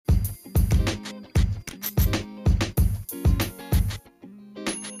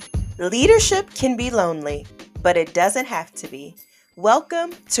Leadership can be lonely, but it doesn't have to be.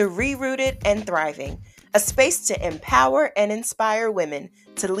 Welcome to Rerooted and Thriving, a space to empower and inspire women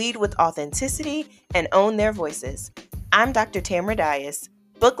to lead with authenticity and own their voices. I'm Dr. Tamra Dias,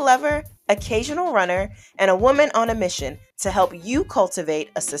 book lover, occasional runner, and a woman on a mission to help you cultivate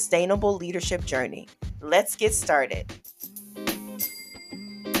a sustainable leadership journey. Let's get started.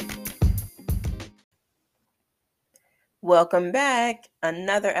 Welcome back.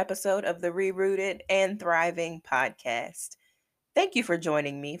 Another episode of the Rerooted and Thriving podcast. Thank you for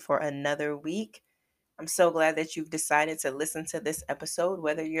joining me for another week. I'm so glad that you've decided to listen to this episode,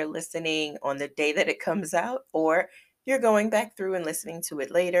 whether you're listening on the day that it comes out or you're going back through and listening to it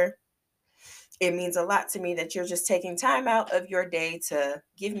later. It means a lot to me that you're just taking time out of your day to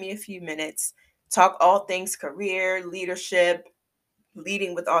give me a few minutes, talk all things career, leadership,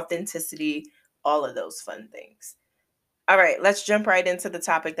 leading with authenticity, all of those fun things. All right, let's jump right into the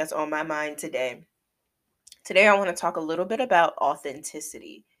topic that's on my mind today. Today, I want to talk a little bit about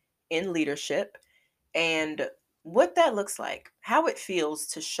authenticity in leadership and what that looks like, how it feels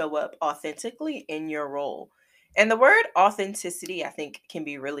to show up authentically in your role. And the word authenticity, I think, can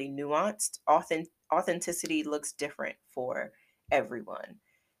be really nuanced. Authenticity looks different for everyone.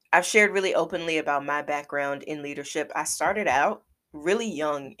 I've shared really openly about my background in leadership. I started out really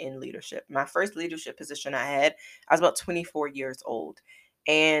young in leadership. My first leadership position I was about 24 years old.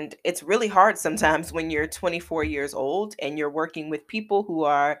 And it's really hard sometimes when you're 24 years old and you're working with people who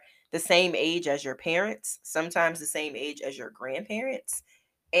are the same age as your parents, sometimes the same age as your grandparents.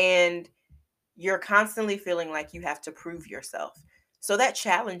 And you're constantly feeling like you have to prove yourself. So that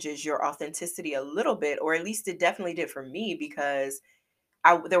challenges your authenticity a little bit, or at least it definitely did for me, because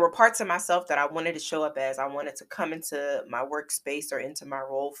there were parts of myself that I wanted to show up as. I wanted to come into my workspace or into my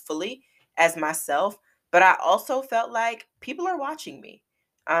role fully as myself, but I also felt like people are watching me.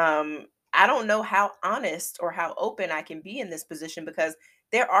 I don't know how honest or how open I can be in this position because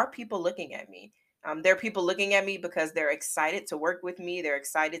there are people looking at me. There are people looking at me because they're excited to work with me. They're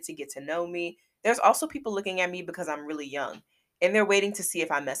excited to get to know me. There's also people looking at me because I'm really young and they're waiting to see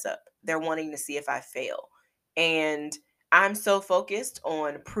if I mess up. They're wanting to see if I fail. And I'm so focused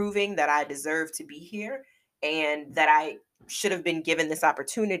on proving that I deserve to be here and that I should have been given this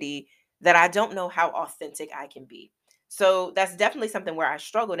opportunity that I don't know how authentic I can be. So that's definitely something where I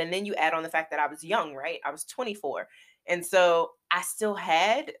struggled. And then you add on the fact that I was young, right? I was 24. And so I still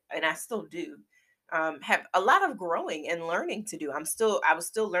had, and I still do, have a lot of growing and learning to do. I was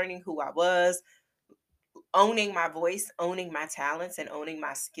still learning who I was. Owning my voice, owning my talents, and owning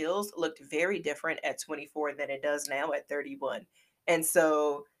my skills looked very different at 24 than it does now at 31. And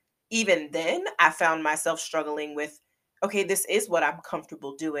so even then, I found myself struggling with, okay, this is what I'm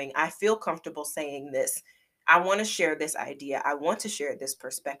comfortable doing. I feel comfortable saying this. I want to share this idea. I want to share this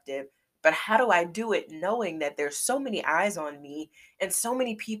perspective. But how do I do it knowing that there's so many eyes on me and so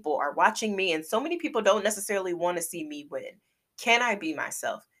many people are watching me and so many people don't necessarily want to see me win? Can I be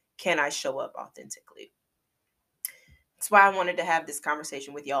myself? Can I show up authentically? That's why I wanted to have this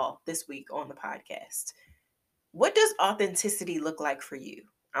conversation with y'all this week on the podcast. What does authenticity look like for you?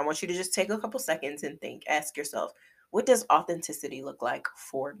 I want you to just take a couple seconds and think, ask yourself, what does authenticity look like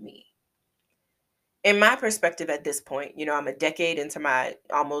for me? In my perspective at this point, I'm a decade into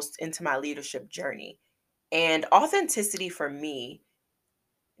almost into my leadership journey. And authenticity for me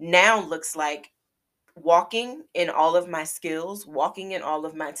now looks like walking in all of my skills, walking in all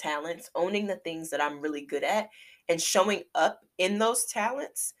of my talents, owning the things that I'm really good at, and showing up in those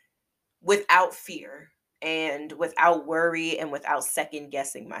talents without fear and without worry and without second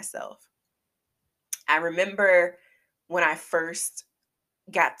guessing myself. I remember when I first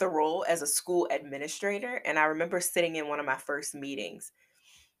got the role as a school administrator, and I remember sitting in one of my first meetings.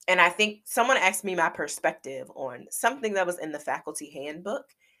 And I think someone asked me my perspective on something that was in the faculty handbook.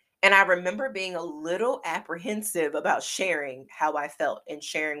 And I remember being a little apprehensive about sharing how I felt and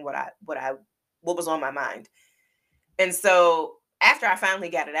sharing what was on my mind. And so after I finally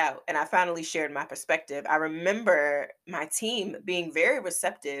got it out and I finally shared my perspective, I remember my team being very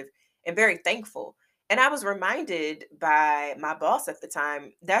receptive and very thankful. And I was reminded by my boss at the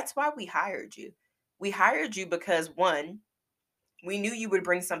time, that's why we hired you. We hired you because, one, we knew you would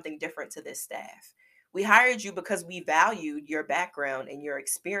bring something different to this staff. We hired you because we valued your background and your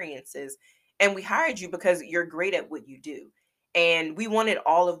experiences. And we hired you because you're great at what you do. And we wanted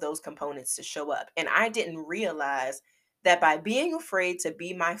all of those components to show up. And I didn't realize that by being afraid to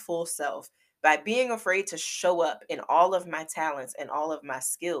be my full self, by being afraid to show up in all of my talents and all of my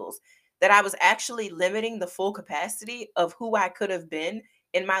skills, that I was actually limiting the full capacity of who I could have been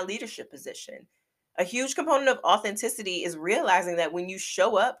in my leadership position. A huge component of authenticity is realizing that when you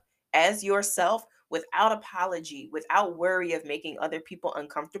show up as yourself without apology, without worry of making other people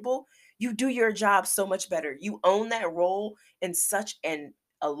uncomfortable, you do your job so much better. You own that role in such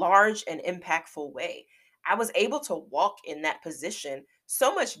a large and impactful way. I was able to walk in that position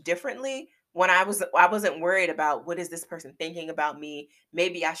so much differently when I wasn't worried about what is this person thinking about me.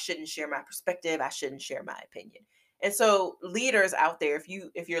 Maybe I shouldn't share my perspective. I shouldn't share my opinion. And so leaders out there,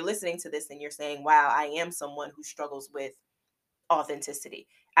 if you're listening to this and you're saying, "Wow, I am someone who struggles with authenticity.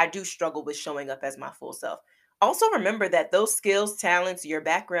 I do struggle with showing up as my full self." Also remember that those skills, talents, your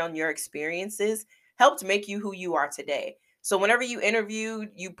background, your experiences helped make you who you are today. So whenever you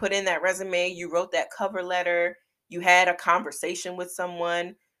interviewed, you put in that resume, you wrote that cover letter, you had a conversation with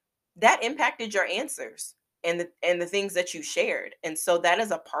someone, that impacted your answers and the things that you shared. And so that is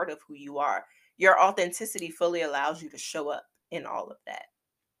a part of who you are. Your authenticity fully allows you to show up in all of that.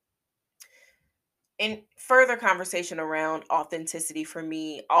 And further conversation around authenticity for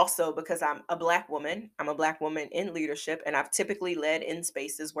me, also because I'm a black woman in leadership, and I've typically led in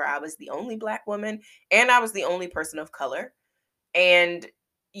spaces where I was the only black woman and I was the only person of color. And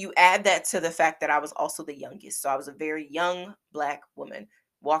you add that to the fact that I was also the youngest. So I was a very young black woman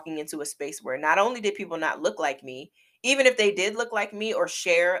walking into a space where not only did people not look like me, even if they did look like me or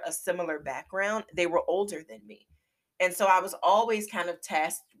share a similar background, they were older than me. And so I was always kind of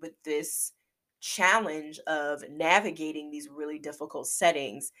tasked with this challenge of navigating these really difficult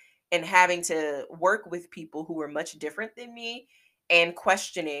settings and having to work with people who were much different than me and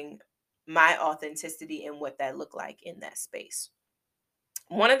questioning my authenticity and what that looked like in that space.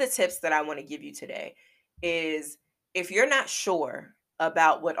 One of the tips that I want to give you today is, if you're not sure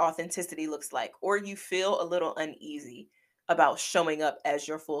about what authenticity looks like, or you feel a little uneasy about showing up as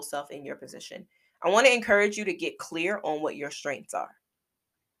your full self in your position, I want to encourage you to get clear on what your strengths are.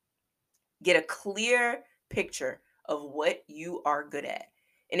 Get a clear picture of what you are good at.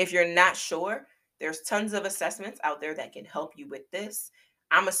 And if you're not sure, there's tons of assessments out there that can help you with this.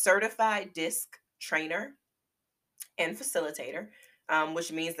 I'm a certified DISC trainer and facilitator,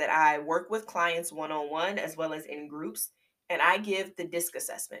 which means that I work with clients one on one as well as in groups, and I give the DISC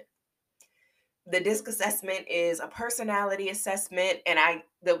assessment. The DISC assessment is a personality assessment, and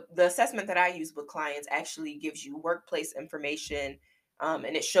the assessment that I use with clients actually gives you workplace information, and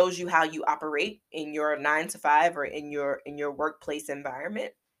it shows you how you operate in your 9 to 5 or in your workplace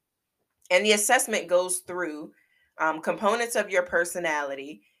environment. And the assessment goes through components of your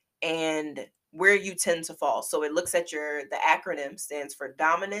personality and where you tend to fall. So it looks at the acronym stands for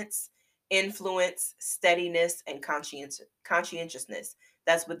dominance, influence, steadiness, and conscientiousness.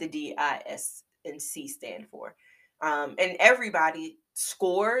 That's what the DIS and C stand for. And everybody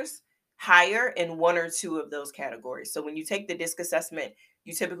scores higher in one or two of those categories. So when you take the DISC assessment,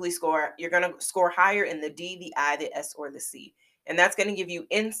 you're going to score higher in the D, the I, the S, or the C. And that's going to give you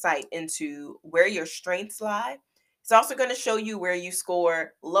insight into where your strengths lie. It's also going to show you where you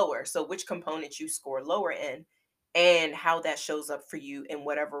score lower. So, which components you score lower in, and how that shows up for you in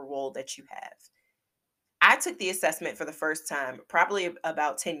whatever role that you have. I took the assessment for the first time probably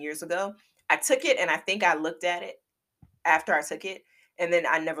about 10 years ago. I took it and I think I looked at it after I took it, and then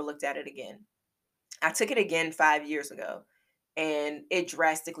I never looked at it again. I took it again 5 years ago, and it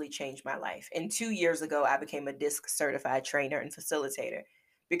drastically changed my life. And 2 years ago, I became a DISC certified trainer and facilitator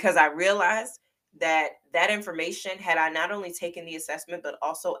because I realized that that information, had I not only taken the assessment, but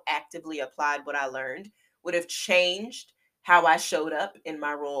also actively applied what I learned, would have changed how I showed up in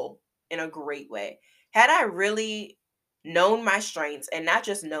my role in a great way. Had I really known my strengths, and not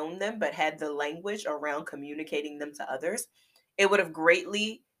just known them, but had the language around communicating them to others, it would have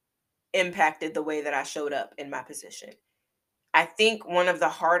greatly impacted the way that I showed up in my position. I think one of the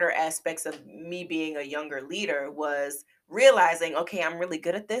harder aspects of me being a younger leader was realizing, okay, I'm really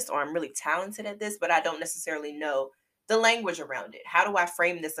good at this, or I'm really talented at this, but I don't necessarily know the language around it. How do I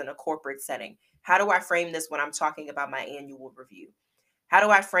frame this in a corporate setting? How do I frame this when I'm talking about my annual review? How do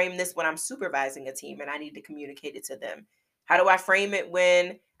I frame this when I'm supervising a team and I need to communicate it to them? How do I frame it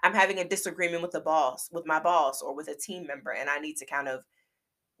when I'm having a disagreement with my boss, or with a team member, and I need to kind of,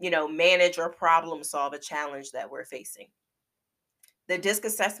 manage or problem solve a challenge that we're facing? The DISC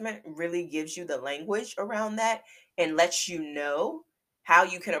assessment really gives you the language around that and lets you know how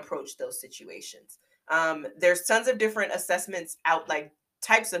you can approach those situations. There's tons of different assessments out, like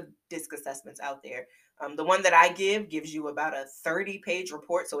types of DISC assessments out there. The one that I give gives you about a 30-page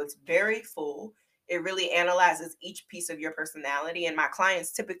report, so it's very full. It really analyzes each piece of your personality, and my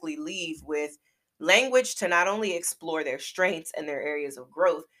clients typically leave with language to not only explore their strengths and their areas of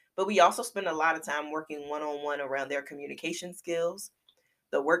growth, but we also spend a lot of time working one on one around their communication skills,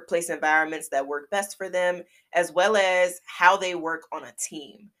 the workplace environments that work best for them, as well as how they work on a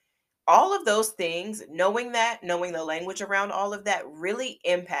team. All of those things, knowing that, knowing the language around all of that really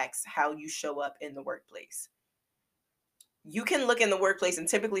impacts how you show up in the workplace. You can look in the workplace and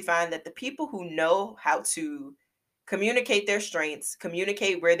typically find that the people who know how to communicate their strengths,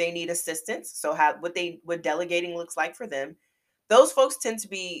 communicate where they need assistance, so how what delegating looks like for them, those folks tend to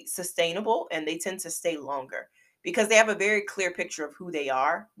be sustainable and they tend to stay longer because they have a very clear picture of who they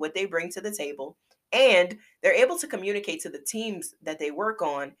are, what they bring to the table, and they're able to communicate to the teams that they work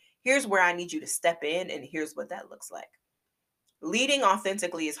on, here's where I need you to step in and here's what that looks like. Leading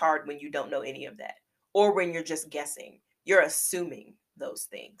authentically is hard when you don't know any of that or when you're just guessing. You're assuming those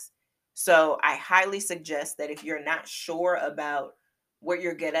things. So I highly suggest that if you're not sure about what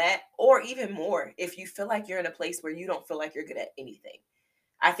you're good at, or even more, if you feel like you're in a place where you don't feel like you're good at anything.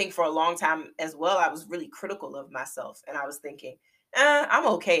 I think for a long time as well, I was really critical of myself and I was thinking, I'm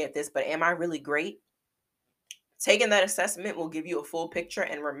okay at this, but am I really great? Taking that assessment will give you a full picture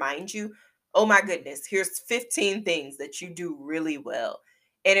and remind you, oh my goodness, here's 15 things that you do really well.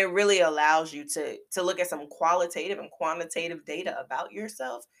 And it really allows you to look at some qualitative and quantitative data about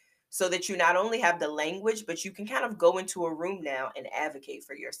yourself so that you not only have the language, but you can kind of go into a room now and advocate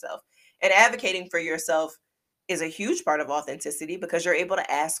for yourself. And advocating for yourself is a huge part of authenticity because you're able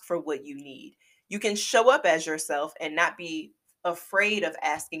to ask for what you need. You can show up as yourself and not be afraid of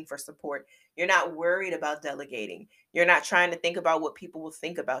asking for support. You're not worried about delegating. You're not trying to think about what people will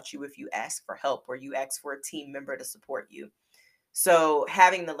think about you if you ask for help or you ask for a team member to support you. So,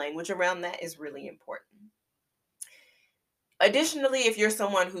 having the language around that is really important. Additionally, if you're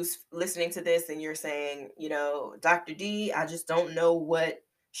someone who's listening to this and you're saying, Dr. D, I just don't know what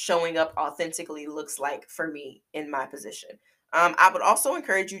showing up authentically looks like for me in my position. I would also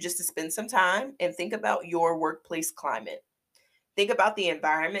encourage you just to spend some time and think about your workplace climate. Think about the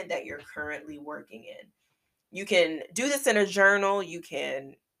environment that you're currently working in. You can do this in a journal. You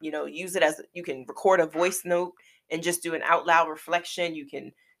can, use it as you can record a voice note and just do an out loud reflection. You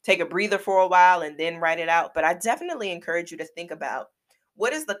can take a breather for a while and then write it out. But I definitely encourage you to think about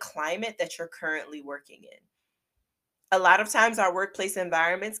what is the climate that you're currently working in. A lot of times, our workplace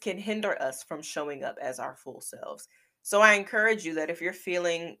environments can hinder us from showing up as our full selves. So I encourage you that if you're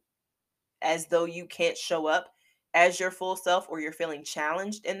feeling as though you can't show up as your full self or you're feeling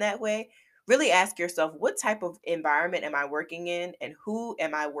challenged in that way, really ask yourself, what type of environment am I working in and who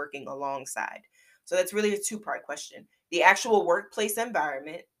am I working alongside? So that's really a two-part question. The actual workplace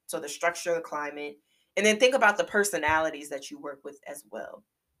environment, so the structure, the climate, and then think about the personalities that you work with as well.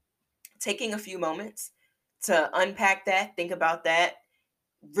 Taking a few moments to unpack that, think about that,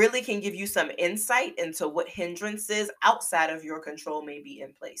 really can give you some insight into what hindrances outside of your control may be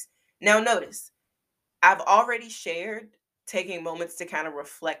in place. Now, notice I've already shared taking moments to kind of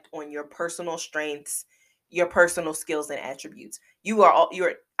reflect on your personal strengths, your personal skills and attributes.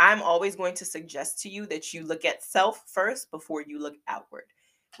 I'm always going to suggest to you that you look at self first before you look outward,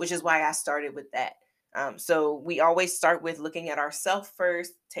 which is why I started with that. So we always start with looking at ourselves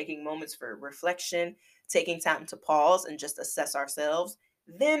first, taking moments for reflection, taking time to pause and just assess ourselves.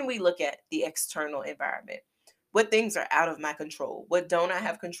 Then we look at the external environment. What things are out of my control? What don't I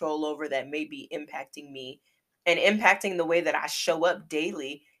have control over that may be impacting me and impacting the way that I show up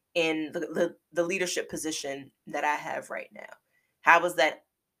daily in the leadership position that I have right now? How is that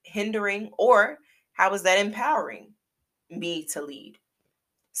hindering or how is that empowering me to lead?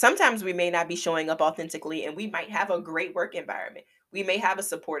 Sometimes we may not be showing up authentically and we might have a great work environment. We may have a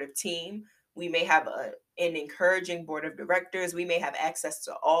supportive team. We may have an encouraging board of directors. We may have access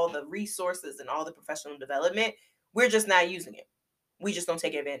to all the resources and all the professional development. We're just not using it. We just don't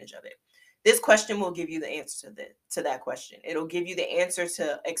take advantage of it. This question will give you the answer to that question. It'll give you the answer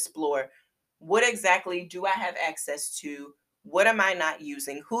to explore what exactly do I have access to? What am I not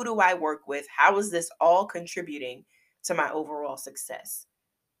using? Who do I work with? How is this all contributing to my overall success?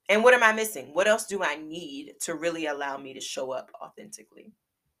 And what am I missing? What else do I need to really allow me to show up authentically?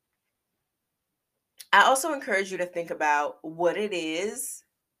 I also encourage you to think about what it is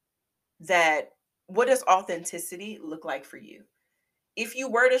that, what does authenticity look like for you? If you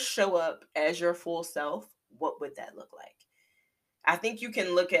were to show up as your full self, what would that look like? I think you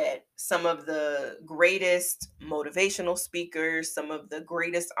can look at some of the greatest motivational speakers, some of the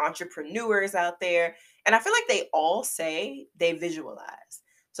greatest entrepreneurs out there, and I feel like they all say they visualize.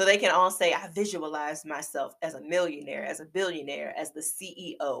 So they can all say, I visualize myself as a millionaire, as a billionaire, as the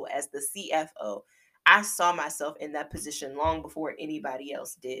CEO, as the CFO. I saw myself in that position long before anybody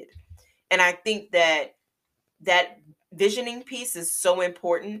else did. And I think that that visioning piece is so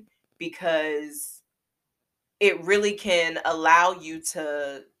important because it really can allow you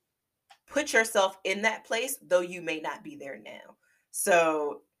to put yourself in that place, though you may not be there now.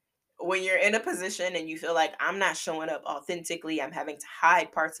 So when you're in a position and you feel like I'm not showing up authentically, I'm having to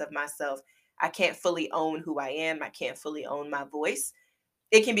hide parts of myself, I can't fully own who I am, I can't fully own my voice,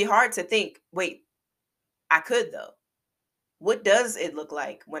 it can be hard to think, wait, I could though. What does it look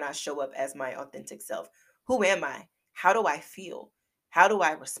like when I show up as my authentic self? Who am I? How do I feel? How do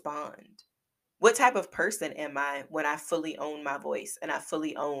I respond? What type of person am I when I fully own my voice and I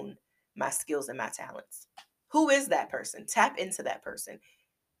fully own my skills and my talents? Who is that person? Tap into that person.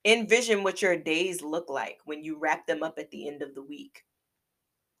 Envision what your days look like when you wrap them up at the end of the week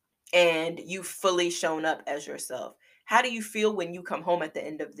and you've fully shown up as yourself. How do you feel when you come home at the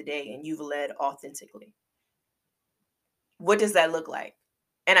end of the day and you've led authentically? What does that look like?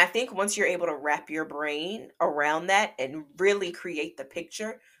 And I think once you're able to wrap your brain around that and really create the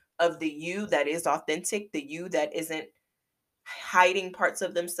picture of the you that is authentic, the you that isn't hiding parts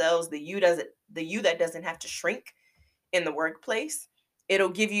of themselves, the you that doesn't have to shrink in the workplace, it'll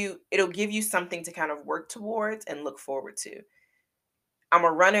give you something to kind of work towards and look forward to. I'm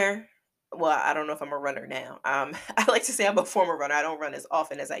a runner. Well, I don't know if I'm a runner now. I like to say I'm a former runner. I don't run as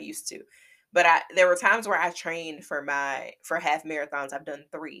often as I used to. But there were times where I trained for half marathons. I've done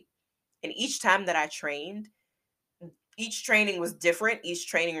 3. And each time that I trained, each training was different. Each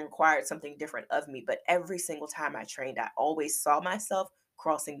training required something different of me, but every single time I trained, I always saw myself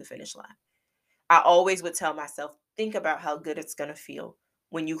crossing the finish line. I always would tell myself, think about how good it's going to feel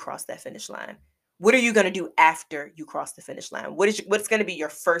when you cross that finish line. What are you going to do after you cross the finish line? What's going to be your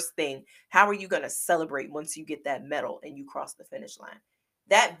first thing? How are you going to celebrate once you get that medal and you cross the finish line?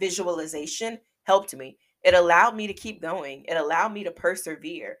 That visualization helped me. It allowed me to keep going. It allowed me to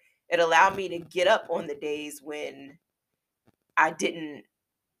persevere. It allowed me to get up on the days when I didn't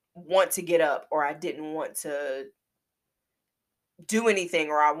want to get up or I didn't want to do anything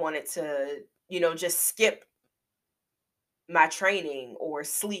or I wanted to, just skip my training or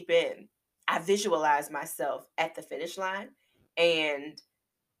sleep in. I visualized myself at the finish line and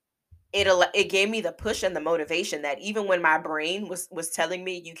it gave me the push and the motivation that even when my brain was telling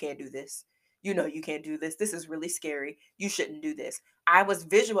me you can't do this. You can't do this. This is really scary. You shouldn't do this. I was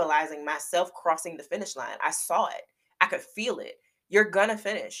visualizing myself crossing the finish line. I saw it. I could feel it. You're gonna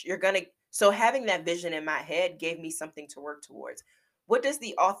finish. So having that vision in my head gave me something to work towards. What does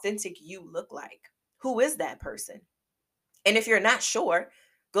the authentic you look like? Who is that person? And if you're not sure,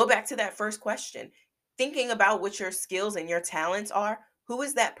 go back to that first question. Thinking about what your skills and your talents are, who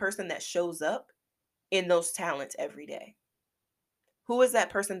is that person that shows up in those talents every day? Who is that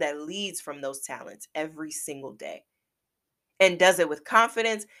person that leads from those talents every single day and does it with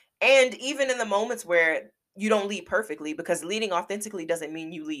confidence? And even in the moments where you don't lead perfectly, because leading authentically doesn't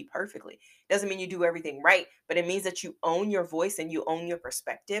mean you lead perfectly, doesn't mean you do everything right, but it means that you own your voice and you own your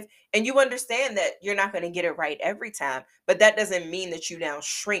perspective and you understand that you're not going to get it right every time, but that doesn't mean that you now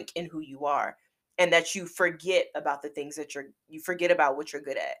shrink in who you are and that you forget about the things that you forget about what you're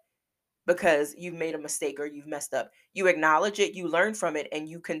good at because you've made a mistake or you've messed up. You acknowledge it, you learn from it, and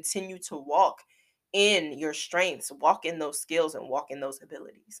you continue to walk in your strengths, walk in those skills, and walk in those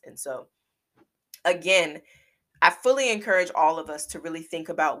abilities. And so, again, I fully encourage all of us to really think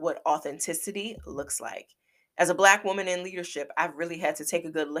about what authenticity looks like. As a Black woman in leadership, I've really had to take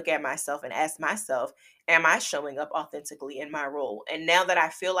a good look at myself and ask myself, am I showing up authentically in my role? And now that I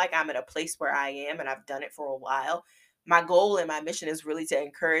feel like I'm at a place where I am and I've done it for a while, my goal and my mission is really to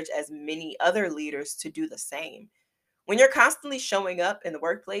encourage as many other leaders to do the same. When you're constantly showing up in the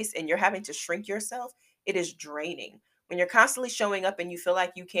workplace and you're having to shrink yourself, it is draining. When you're constantly showing up and you feel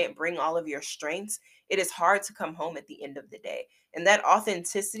like you can't bring all of your strengths, it is hard to come home at the end of the day. And that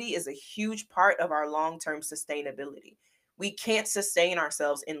authenticity is a huge part of our long term sustainability. We can't sustain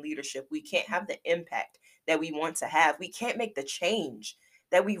ourselves in leadership. We can't have the impact that we want to have. We can't make the change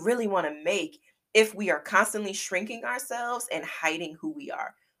that we really want to make if we are constantly shrinking ourselves and hiding who we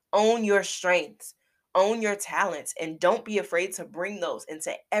are. Own your strengths, own your talents, and don't be afraid to bring those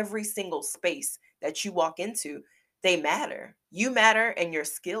into every single space that you walk into. They matter. You matter, and your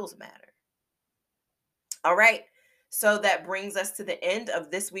skills matter. All right. So that brings us to the end of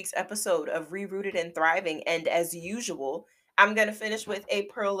this week's episode of Rerooted and Thriving. And as usual, I'm going to finish with a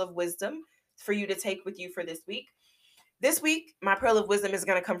pearl of wisdom for you to take with you for this week. This week, my pearl of wisdom is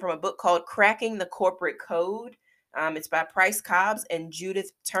going to come from a book called Cracking the Corporate Code. It's by Price Cobbs and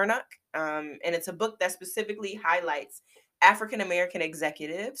Judith Turnock. And it's a book that specifically highlights African American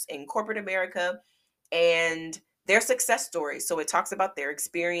executives in corporate America and their success stories. So it talks about their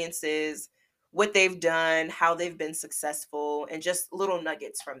experiences, what they've done, how they've been successful, and just little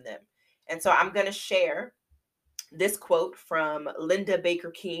nuggets from them. And so I'm going to share this quote from Linda Baker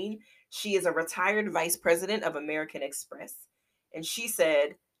Keene. She is a retired vice president of American Express. And she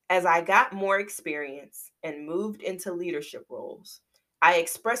said, As I got more experience and moved into leadership roles, I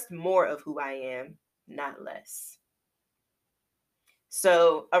expressed more of who I am, not less.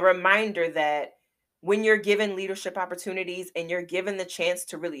 So, a reminder that when you're given leadership opportunities and you're given the chance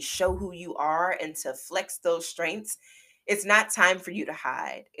to really show who you are and to flex those strengths, it's not time for you to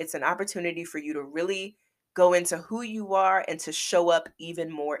hide. It's an opportunity for you to really go into who you are and to show up even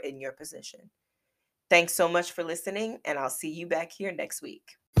more in your position. Thanks so much for listening, and I'll see you back here next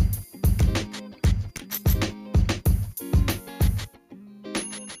week.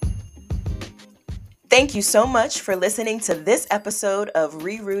 Thank you so much for listening to this episode of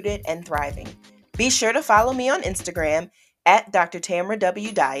Rerooted and Thriving. Be sure to follow me on Instagram at Dr. Tamara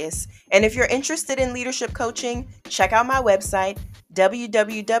W. Dias. And if you're interested in leadership coaching, check out my website,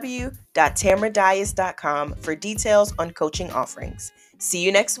 www.tamaradias.com, for details on coaching offerings. See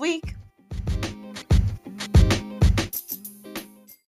you next week.